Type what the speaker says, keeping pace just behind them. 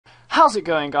How's it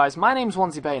going, guys? My name's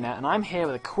Bayonet, and I'm here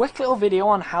with a quick little video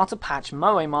on how to patch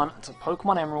Moemon to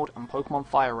Pokemon Emerald and Pokemon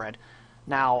FireRed.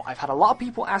 Now, I've had a lot of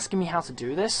people asking me how to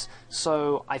do this,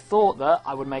 so I thought that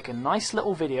I would make a nice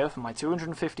little video for my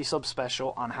 250 sub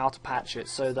special on how to patch it,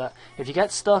 so that if you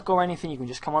get stuck or anything, you can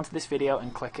just come onto this video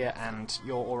and click it, and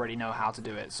you'll already know how to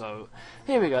do it. So,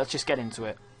 here we go, let's just get into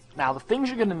it. Now, the things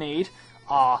you're going to need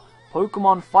are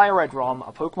Pokemon FireRed ROM,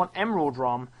 a Pokemon Emerald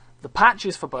ROM, the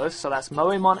patches for both, so that's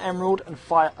Moemon Emerald and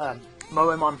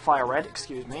Moemon FireRed,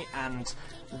 excuse me, and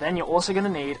then you're also going to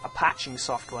need a patching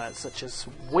software such as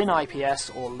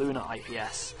WinIPS or Lunar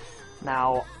IPS.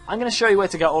 Now, I'm going to show you where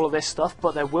to get all of this stuff,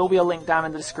 but there will be a link down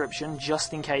in the description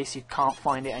just in case you can't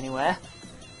find it anywhere,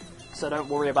 so don't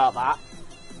worry about that.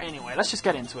 Anyway, let's just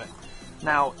get into it.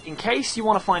 Now, in case you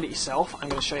want to find it yourself, I'm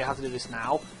going to show you how to do this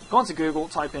now. Go onto Google,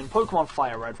 type in Pokemon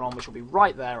FireRed ROM, which will be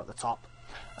right there at the top.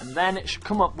 And then it should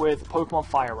come up with Pokemon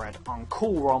FireRed on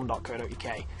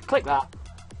coolrom.co.uk. Click that.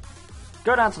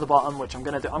 Go down to the bottom, which I'm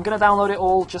going to do. I'm going to download it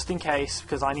all just in case,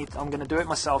 because I'm going to do it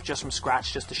myself just from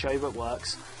scratch, just to show you it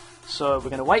works. So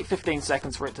we're going to wait 15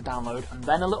 seconds for it to download, and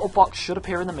then a little box should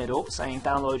appear in the middle saying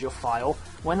download your file.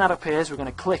 When that appears, we're going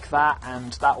to click that,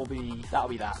 and that'll be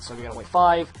that. So we're going to wait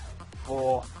 5,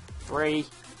 4, 3,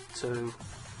 2,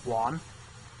 1.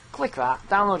 Click that,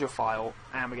 download your file,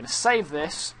 and we're going to save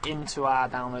this into our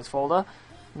downloads folder.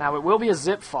 Now, it will be a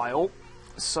zip file,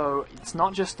 so it's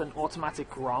not just an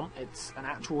automatic ROM, it's an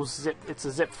actual zip, it's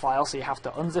a zip file, so you have to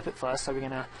unzip it first. So we're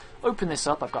going to open this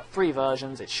up. I've got 3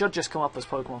 versions. It should just come up as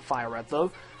Pokemon FireRed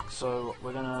though. So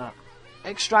we're going to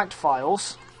extract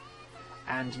files,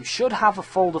 and you should have a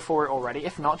folder for it already.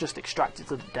 If not, just extract it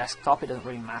to the desktop, it doesn't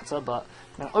really matter, but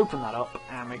I'm going to open that up,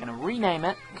 and we're going to rename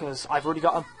it, because I've already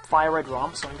got a FireRed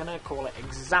ROM, so I'm going to call it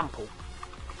Example.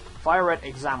 FireRed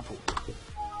Example.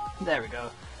 There we go.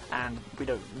 And we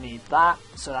don't need that,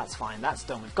 so that's fine. That's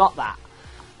done. We've got that.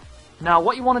 Now,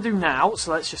 what you want to do now,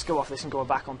 so let's just go off this and go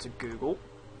back onto Google.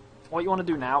 What you want to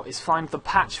do now is find the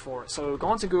patch for it. So go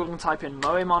onto Google and type in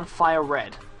Moemon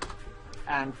FireRed.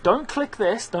 And don't click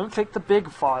this, don't click the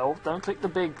big file, don't click the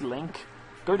big link.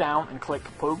 Go down and click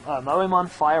Moemon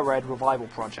FireRed Revival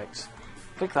Project.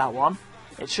 Click that one.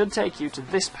 It should take you to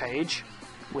this page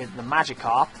with the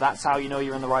Magikarp. That's how you know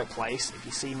you're in the right place, if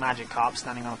you see Magikarp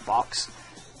standing on a box.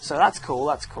 So that's cool,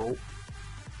 that's cool.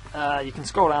 You can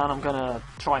scroll down, I'm going to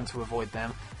try to avoid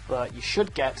them, but you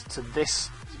should get to this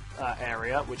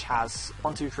area, which has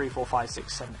 1, 2, 3, 4, 5,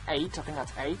 6, 7, 8. I think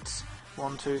that's 8.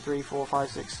 1, 2, 3, 4, 5,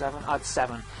 6, 7. That's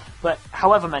 7. But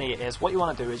however many it is, what you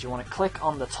want to do is you want to click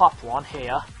on the top one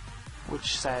here,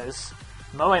 which says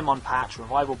Moemon Patch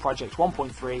Revival Project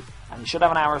 1.3, and you should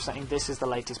have an arrow saying this is the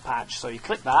latest patch. So you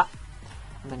click that,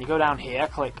 and then you go down here,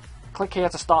 click here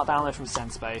to start download from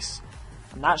Senspace,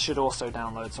 and that should also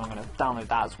download. So I'm going to download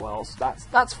that as well. So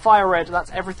that's FireRed.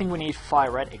 That's everything we need for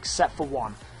FireRed except for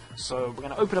one. So we're going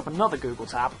to open up another Google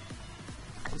tab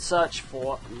and search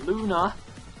for Lunar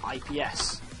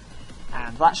IPS,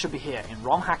 and that should be here in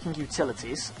ROM Hacking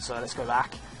Utilities. So let's go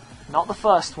back, not the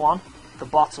first one,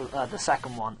 the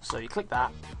second one. So you click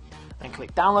that, then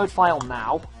click Download File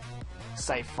Now,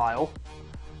 Save File,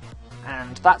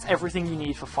 and that's everything you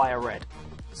need for FireRed.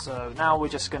 So now we're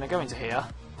just going to go into here.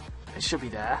 It should be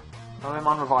there,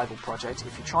 Moemon Revival Project.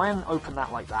 If you try and open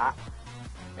that like that,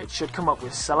 it should come up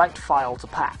with Select File to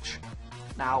Patch.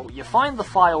 Now you find the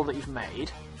file that you've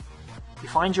made. You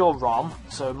find your ROM,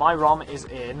 so my ROM is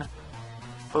in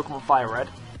Pokemon FireRed,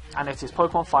 and it is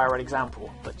Pokemon FireRed Example.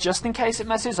 But just in case it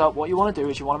messes up, what you want to do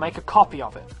is you want to make a copy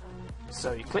of it.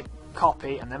 So you click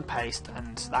copy and then paste,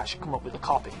 and that should come up with a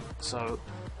copy. So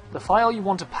the file you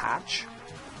want to patch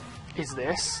is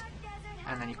this,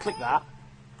 and then you click that,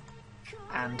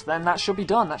 and then that should be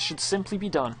done. That should simply be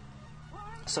done.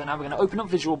 So now we're going to open up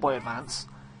VisualBoyAdvance,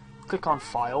 click on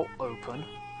File, Open,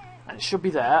 and it should be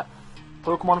there.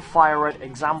 Pokemon FireRed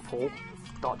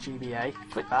Example.gba.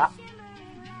 Click that,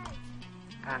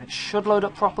 and it should load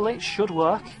up properly. It should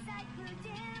work.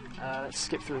 Let's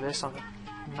skip through this.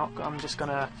 I'm just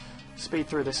gonna speed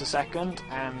through this a second,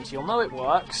 and you'll know it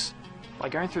works by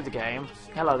going through the game.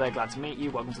 Hello there, glad to meet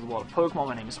you. Welcome to the world of Pokemon.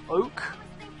 My name is Oak.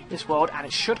 This world, and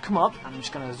it should come up. I'm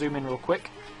just gonna zoom in real quick.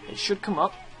 It should come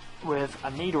up with a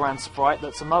Nidoran sprite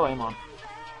that's a Moemon.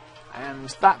 And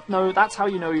that's how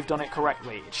you know you've done it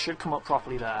correctly. It should come up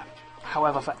properly there.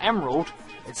 However, for Emerald,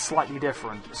 it's slightly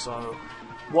different. So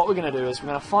what we're going to do is we're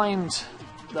going to find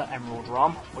the Emerald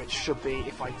ROM, which should be,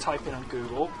 if I type in on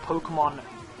Google, Pokemon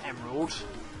Emerald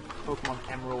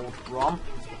ROM.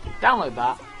 Download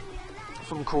that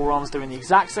from CoolROMs, doing the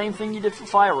exact same thing you did for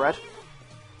FireRed.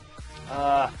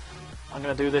 I'm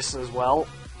going to do this as well,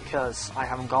 because I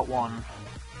haven't got one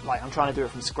like I'm trying to do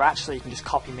it from scratch, so you can just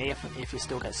copy me if you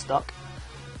still get stuck.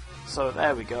 So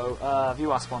there we go.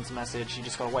 View our sponsor message. You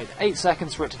just gotta wait 8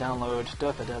 seconds for it to download.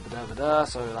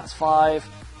 So that's 5,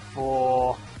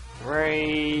 4,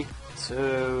 3,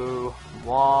 2,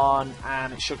 1,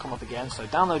 and it should come up again. So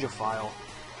download your file,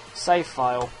 save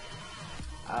file,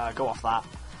 go off that.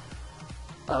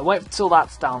 Wait until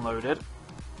that's downloaded,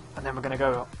 and then we're gonna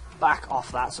go back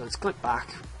off that. So let's click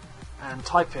back and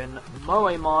type in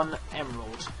Moemon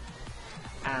Emerald.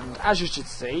 And as you should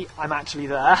see, I'm actually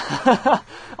there.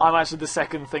 I'm actually the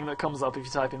second thing that comes up if you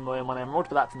type in Moemon Emerald,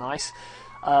 but that's nice.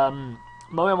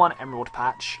 Moemon Emerald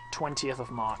patch, 20th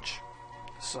of March.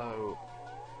 So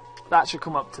that should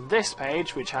come up to this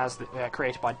page, which has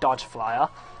created by Dodge Flyer,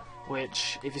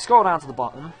 which, if you scroll down to the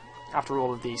bottom, after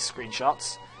all of these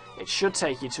screenshots, it should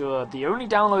take you to the only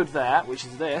download there, which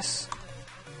is this,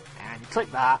 and you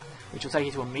click that, which will take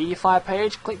you to a MediaFire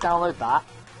page. Click download that.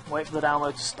 Wait for the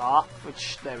download to start,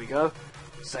 which, there we go,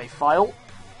 save file,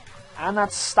 and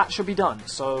that should be done.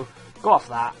 So go off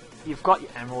that, you've got your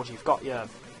Emerald, you've got your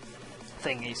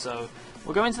thingy, so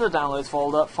we'll go into the downloads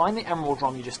folder, find the Emerald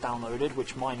ROM you just downloaded,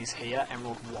 which mine is here,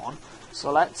 Emerald 1.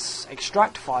 So let's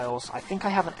extract files. I think I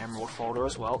have an Emerald folder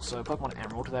as well, so Pokemon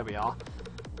Emerald, there we are.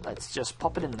 Let's just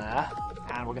pop it in there,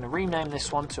 and we're going to rename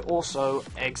this one to also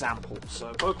example,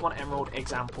 so Pokemon Emerald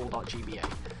example.gba.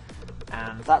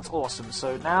 And that's awesome.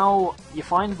 So now you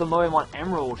find the Moemon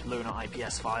Emerald Lunar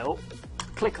IPS file,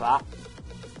 click that,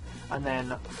 and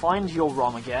then find your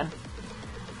ROM again.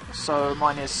 So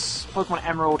mine is Pokemon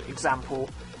Emerald example,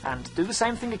 and do the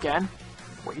same thing again.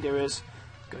 What you do is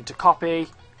go into copy,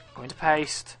 go into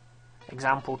paste,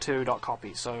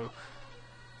 example2.copy. So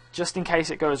just in case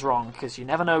it goes wrong, because you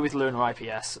never know with Lunar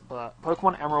IPS, but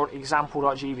Pokemon Emerald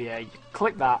example.gba, you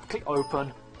click that, click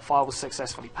open. File was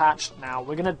successfully patched. Now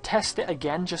we're going to test it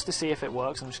again just to see if it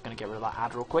works. I'm just going to get rid of that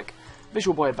ad real quick.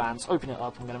 VisualBoyAdvance, open it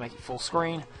up. I'm going to make it full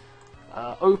screen.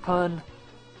 Open.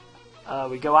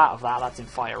 We go out of that. That's in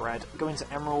FireRed. Go into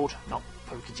Emerald, not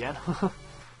Pokegen.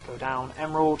 Go down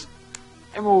Emerald.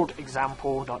 Emerald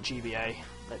example.gba.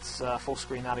 Let's full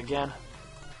screen that again.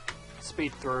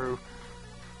 Speed through.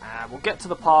 We'll get to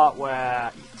the part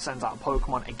where it sends out a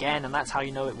Pokemon again, and that's how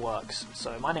you know it works.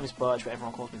 So my name is Birch, but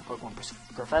everyone calls me the Pokemon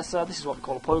Professor. This is what we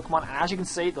call a Pokemon, and as you can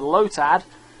see, the Lotad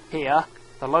here,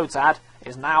 the Lotad,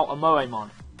 is now a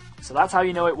Moemon. So that's how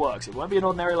you know it works. It won't be an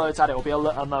ordinary Lotad, it will be a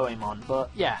Moemon.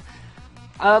 But yeah,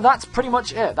 that's pretty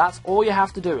much it. That's all you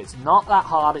have to do. It's not that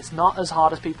hard. It's not as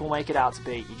hard as people make it out to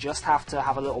be. You just have to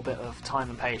have a little bit of time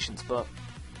and patience. But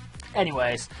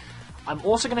anyways, I'm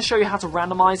also going to show you how to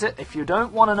randomize it. If you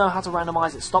don't want to know how to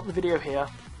randomize it, stop the video here.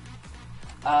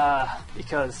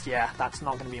 Because, yeah, that's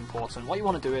not going to be important. What you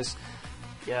want to do is,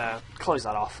 yeah, close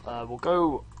that off. We'll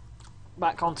go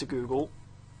back onto Google,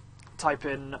 type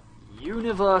in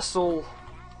Universal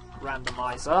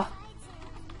Randomizer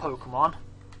Pokemon,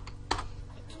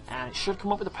 and it should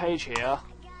come up with a page here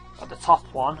at the top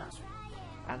one,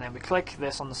 and then we click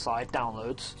this on the side,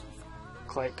 downloads,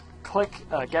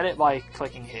 get it by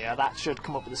clicking here. That should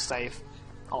come up with a save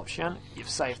option. You've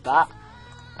saved that,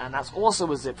 and that's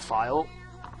also a zip file.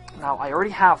 Now I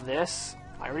already have this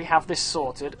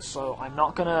sorted, so I'm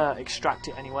not gonna extract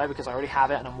it anyway because I already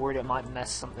have it and I'm worried it might mess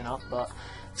something up. But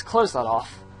let's close that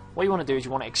off. What you want to do is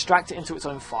you want to extract it into its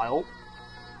own file,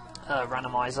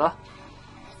 Randomizer,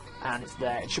 and it's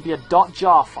there. It should be a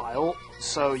 .jar file,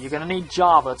 so you're gonna need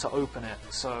Java to open it.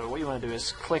 So what you want to do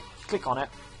is click on it,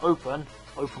 open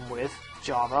with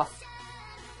Java,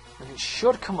 and it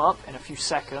should come up in a few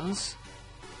seconds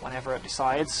whenever it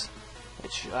decides.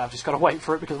 I've just got to wait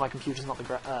for it because my computer's not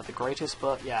the greatest,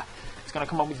 but yeah, it's going to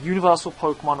come up with Universal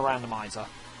Pokemon Randomizer.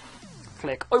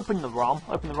 Click open the ROM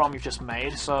you've just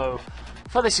made. So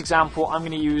for this example, I'm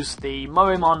going to use the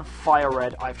Moemon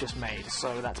FireRed I've just made.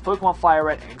 So that's Pokemon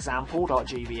FireRed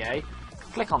example.gba.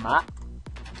 Click on that,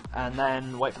 and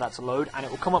then wait for that to load, and it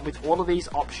will come up with all of these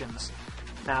options.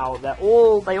 Now they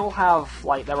all have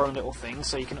like their own little things,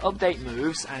 so you can update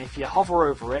moves, and if you hover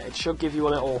over it, it should give you a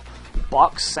little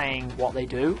box saying what they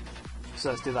do. So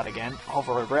let's do that again.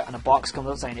 Hover over it, and a box comes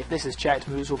up saying if this is checked,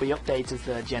 moves will be updated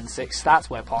to Gen 6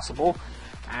 stats where possible.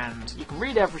 And you can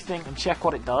read everything and check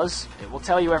what it does. It will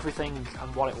tell you everything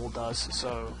and what it all does.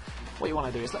 So what you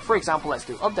want to do is, for example, let's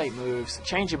do update moves,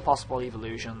 change impossible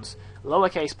evolutions,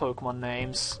 lowercase Pokemon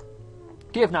names,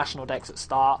 give national dex at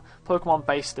start, Pokemon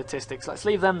base statistics, let's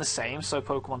leave them the same, so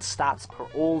Pokemon stats are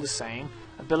all the same.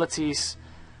 Abilities,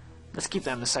 let's keep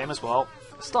them the same as well.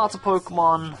 Starter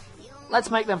Pokemon,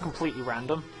 let's make them completely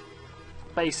random.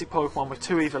 Basic Pokemon with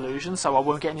 2 evolutions, so I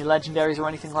won't get any legendaries or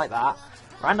anything like that.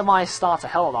 Randomized starter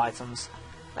held items,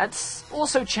 Let's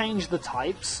also change the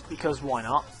types, because why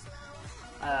not?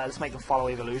 Let's make them follow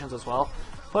evolutions as well.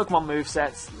 Pokemon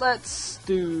movesets, let's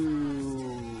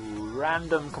do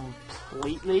random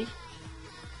completely.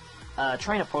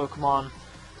 Trainer Pokemon,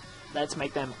 let's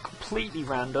make them completely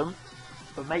random,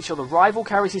 but make sure the rival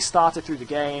carries his starter through the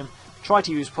game. Try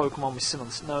to use Pokemon with similar...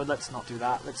 No, let's not do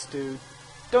that.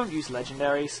 Don't use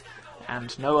legendaries,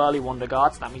 and no early Wonder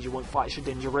Guards. That means you won't fight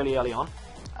Shedinja really early on.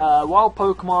 Wild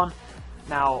Pokemon.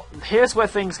 Now, here's where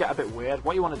things get a bit weird.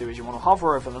 What you want to do is you want to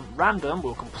hover over them. Random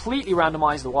will completely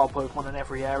randomize the wild Pokemon in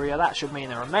every area. That should mean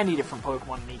there are many different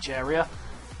Pokemon in each area.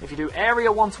 If you do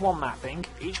area one-to-one mapping,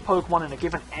 each Pokemon in a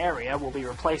given area will be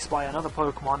replaced by another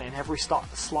Pokemon in every slot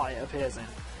it appears in.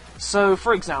 So,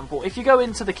 for example, if you go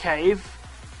into the cave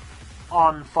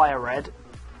on FireRed,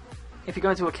 if you go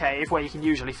into a cave where you can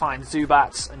usually find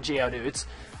Zubats and Geodudes,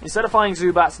 instead of finding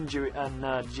Zubats and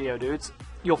Geodudes,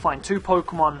 you'll find two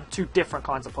different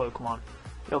kinds of Pokemon.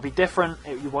 It'll be different.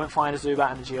 You won't find a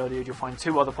Zubat and a Geodude. You'll find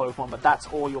two other Pokemon, but that's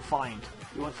all you'll find.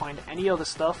 You won't find any other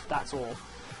stuff. That's all.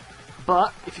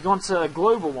 But if you go into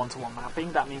global one-to-one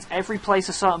mapping, that means every place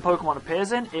a certain Pokemon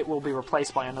appears in, it will be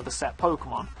replaced by another set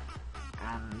Pokemon.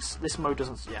 And this mode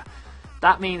doesn't. Yeah.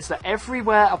 That means that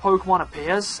everywhere a Pokemon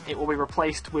appears, it will be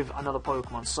replaced with another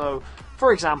Pokemon. So,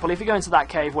 for example, if you go into that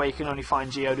cave where you can only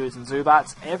find Geodudes and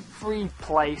Zubats, every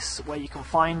place where you can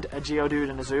find a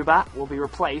Geodude and a Zubat will be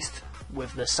replaced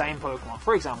with the same Pokemon.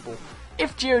 For example,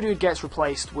 if Geodude gets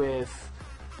replaced with,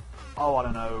 I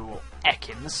don't know,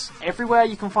 Ekans, everywhere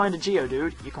you can find a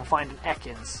Geodude, you can find an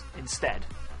Ekans instead.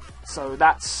 So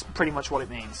that's pretty much what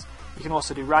it means. You can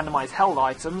also do randomized held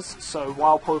items, so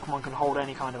wild Pokemon can hold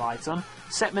any kind of item.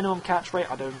 Set minimum catch rate,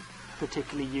 I don't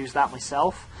particularly use that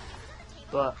myself,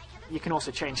 but you can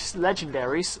also change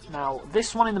legendaries. Now,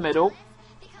 this one in the middle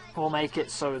will make it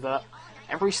so that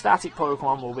every static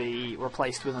Pokemon will be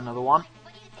replaced with another one.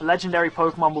 A legendary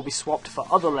Pokemon will be swapped for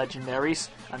other legendaries,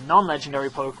 and non-legendary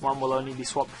Pokemon will only be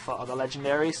swapped for other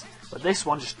legendaries, but this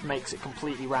one just makes it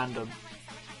completely random.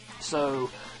 So,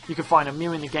 you can find a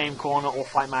Mew in the game corner or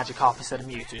fight Magikarp instead of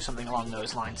Mewtwo, something along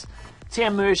those lines.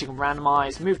 TM moves you can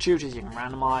randomize, move tutors you can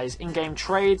randomize, in-game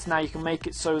trades, now you can make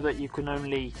it so that you can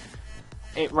only...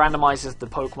 It randomizes the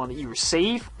Pokemon that you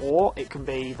receive, or it can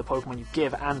be the Pokemon you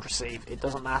give and receive. It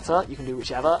doesn't matter, you can do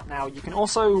whichever. Now, you can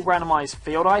also randomize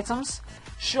field items.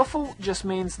 Shuffle just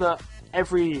means that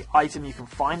every item you can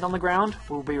find on the ground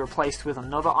will be replaced with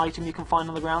another item you can find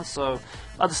on the ground. So,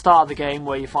 at the start of the game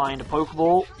where you find a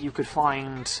Pokeball, you could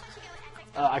find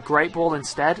a Great Ball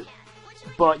instead,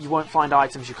 but you won't find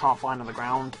items you can't find on the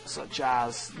ground, such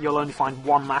as you'll only find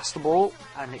one Master Ball,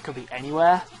 and it could be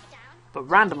anywhere. But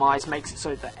Randomize makes it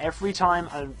so that every time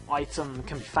an item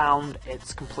can be found,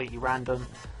 it's completely random,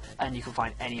 and you can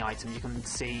find any item. You can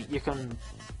see, you can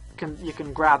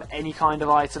grab any kind of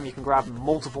item, you can grab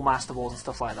multiple Master Balls and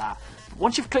stuff like that. But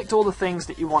once you've clicked all the things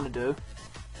that you want to do,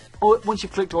 or once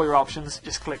you've clicked all your options,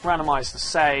 just click Randomize to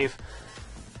save,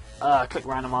 click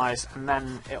Randomize, and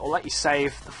then it will let you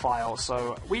save the file.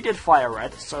 So we did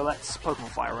FireRed, so let's Pokemon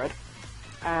FireRed,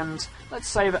 and let's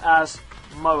save it as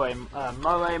Moemon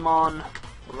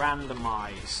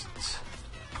Randomized.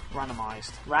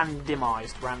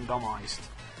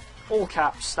 All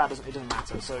caps, it doesn't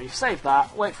matter. So you've saved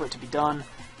that, wait for it to be done.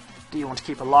 Do you want to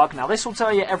keep a log? Now this will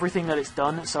tell you everything that it's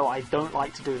done, so I don't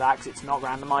like to do that because it's not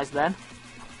randomized then.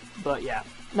 But yeah,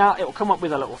 now it will come up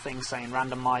with a little thing saying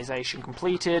randomization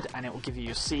completed, and it will give you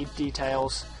your seed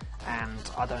details,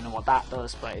 and I don't know what that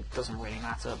does, but it doesn't really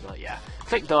matter. But yeah,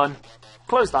 click done,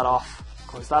 close that off,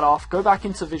 go back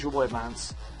into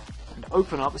VisualBoyAdvance, and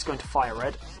open up, let's go into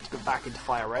FireRed, let's go back into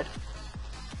FireRed,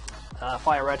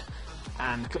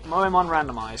 and click Moemon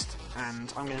Randomized,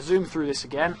 and I'm going to zoom through this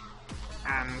again,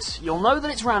 and you'll know that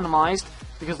it's randomized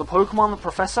because the Pokemon that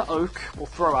Professor Oak will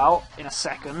throw out in a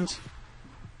second,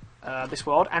 this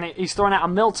world, and he's throwing out a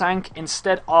Miltank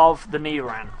instead of the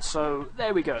Nidoran. So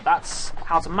there we go. That's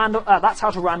how to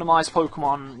randomize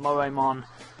Pokemon Moemon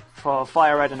for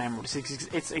FireRed and Emerald.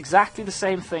 It's exactly the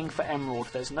same thing for Emerald.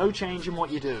 There's no change in what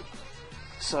you do.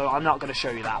 So I'm not going to show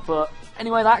you that. But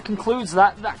anyway, that concludes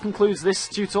this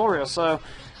tutorial. So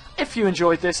if you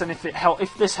enjoyed this and if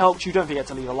this helped you, don't forget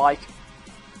to leave a like.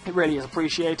 It really is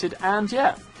appreciated. And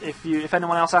yeah, if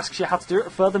anyone else asks you how to do it,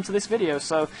 refer them to this video.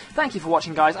 So thank you for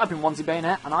watching, guys. I've been Onesie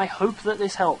Bayonet, and I hope that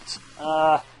this helped.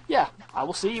 Yeah, I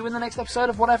will see you in the next episode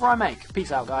of whatever I make.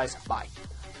 Peace out, guys. Bye.